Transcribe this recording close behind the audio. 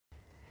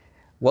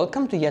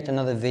Welcome to yet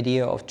another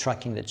video of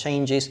Tracking the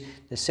Changes,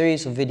 the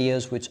series of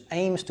videos which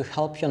aims to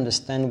help you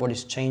understand what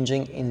is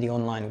changing in the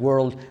online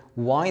world,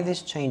 why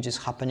this change is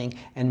happening,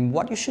 and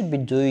what you should be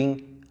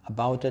doing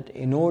about it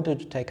in order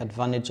to take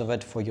advantage of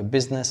it for your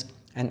business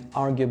and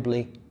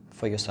arguably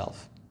for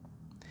yourself.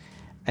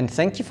 And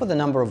thank you for the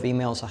number of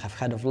emails I have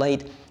had of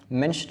late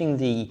mentioning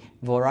the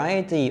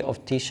variety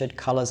of t-shirt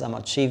colors I'm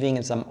achieving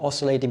as I'm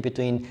oscillating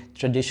between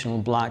traditional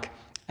black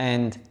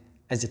and,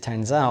 as it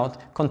turns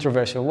out,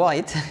 controversial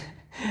white.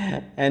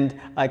 And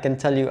I can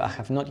tell you I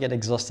have not yet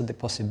exhausted the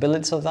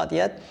possibilities of that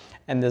yet,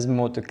 and there's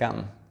more to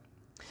come.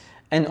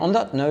 And on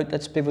that note,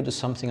 let's pivot to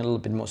something a little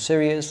bit more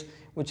serious,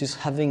 which is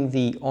having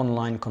the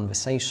online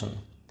conversation.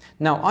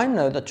 Now, I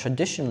know that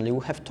traditionally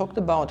we have talked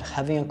about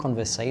having a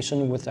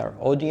conversation with our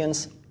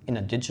audience in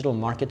a digital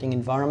marketing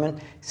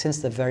environment since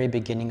the very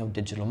beginning of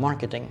digital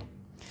marketing.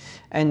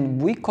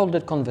 And we called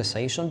it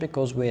conversation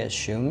because we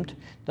assumed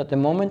that the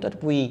moment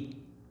that we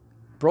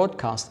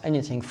broadcast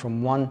anything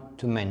from one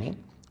to many,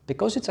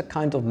 because it's a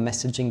kind of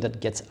messaging that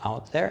gets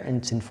out there and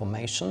it's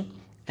information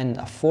and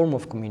a form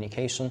of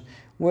communication,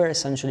 we're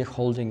essentially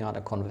holding out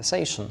a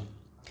conversation.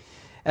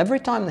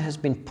 Every time there has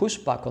been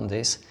pushback on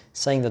this,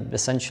 saying that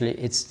essentially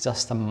it's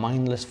just a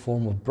mindless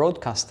form of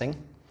broadcasting,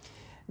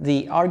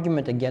 the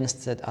argument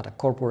against it at a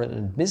corporate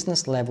and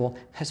business level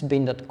has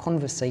been that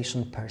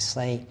conversation per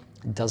se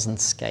doesn't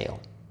scale,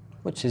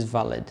 which is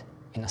valid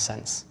in a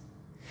sense.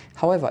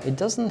 However, it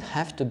doesn't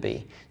have to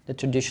be the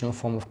traditional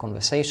form of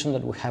conversation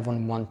that we have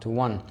on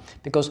one-to-one,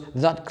 because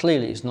that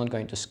clearly is not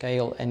going to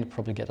scale and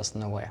probably get us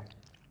nowhere.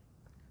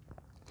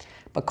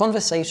 But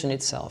conversation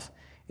itself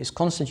is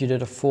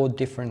constituted of 4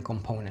 different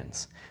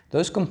components.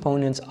 Those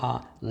components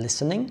are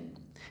listening,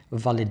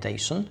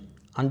 validation,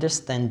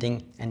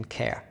 understanding, and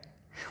care.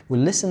 We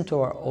listen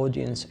to our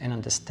audience and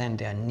understand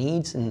their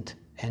needs and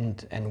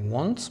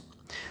wants.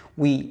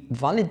 We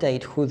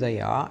validate who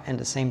they are, and at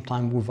the same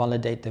time we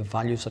validate the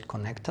values that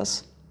connect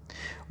us.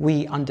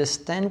 We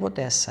understand what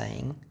they're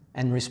saying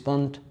and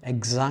respond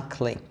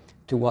exactly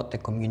to what they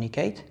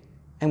communicate,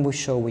 and we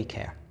show we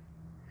care.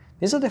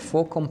 These are the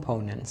 4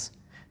 components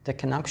that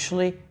can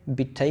actually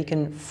be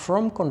taken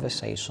from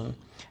conversation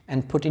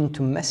and put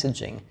into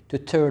messaging to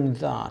turn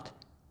that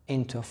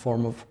into a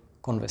form of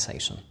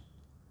conversation.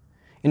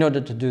 In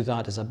order to do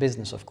that as a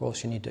business, of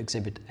course, you need to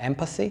exhibit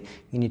empathy.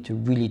 You need to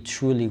really,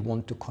 truly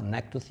want to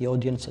connect with the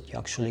audience that you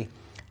actually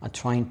are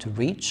trying to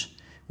reach,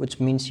 which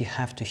means you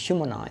have to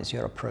humanize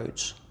your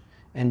approach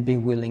and be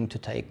willing to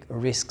take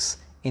risks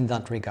in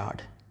that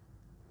regard.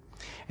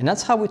 And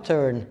that's how we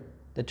turn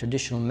the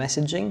traditional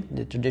messaging,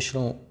 the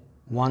traditional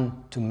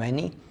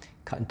one-to-many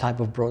type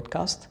of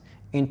broadcast,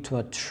 into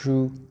a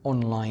true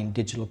online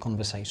digital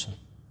conversation.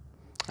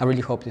 I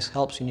really hope this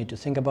helps. You need to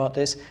think about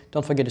this.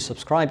 Don't forget to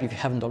subscribe if you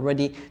haven't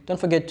already. Don't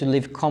forget to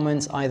leave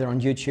comments either on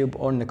YouTube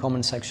or in the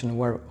comment section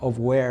of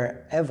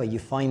wherever you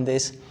find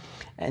this.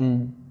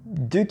 And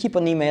do keep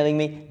on emailing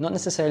me, not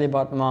necessarily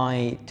about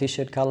my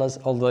t-shirt colors,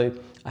 although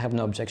I have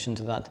no objection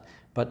to that.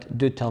 But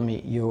do tell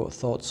me your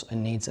thoughts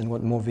and needs and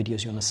what more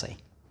videos you want to see.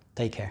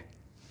 Take care.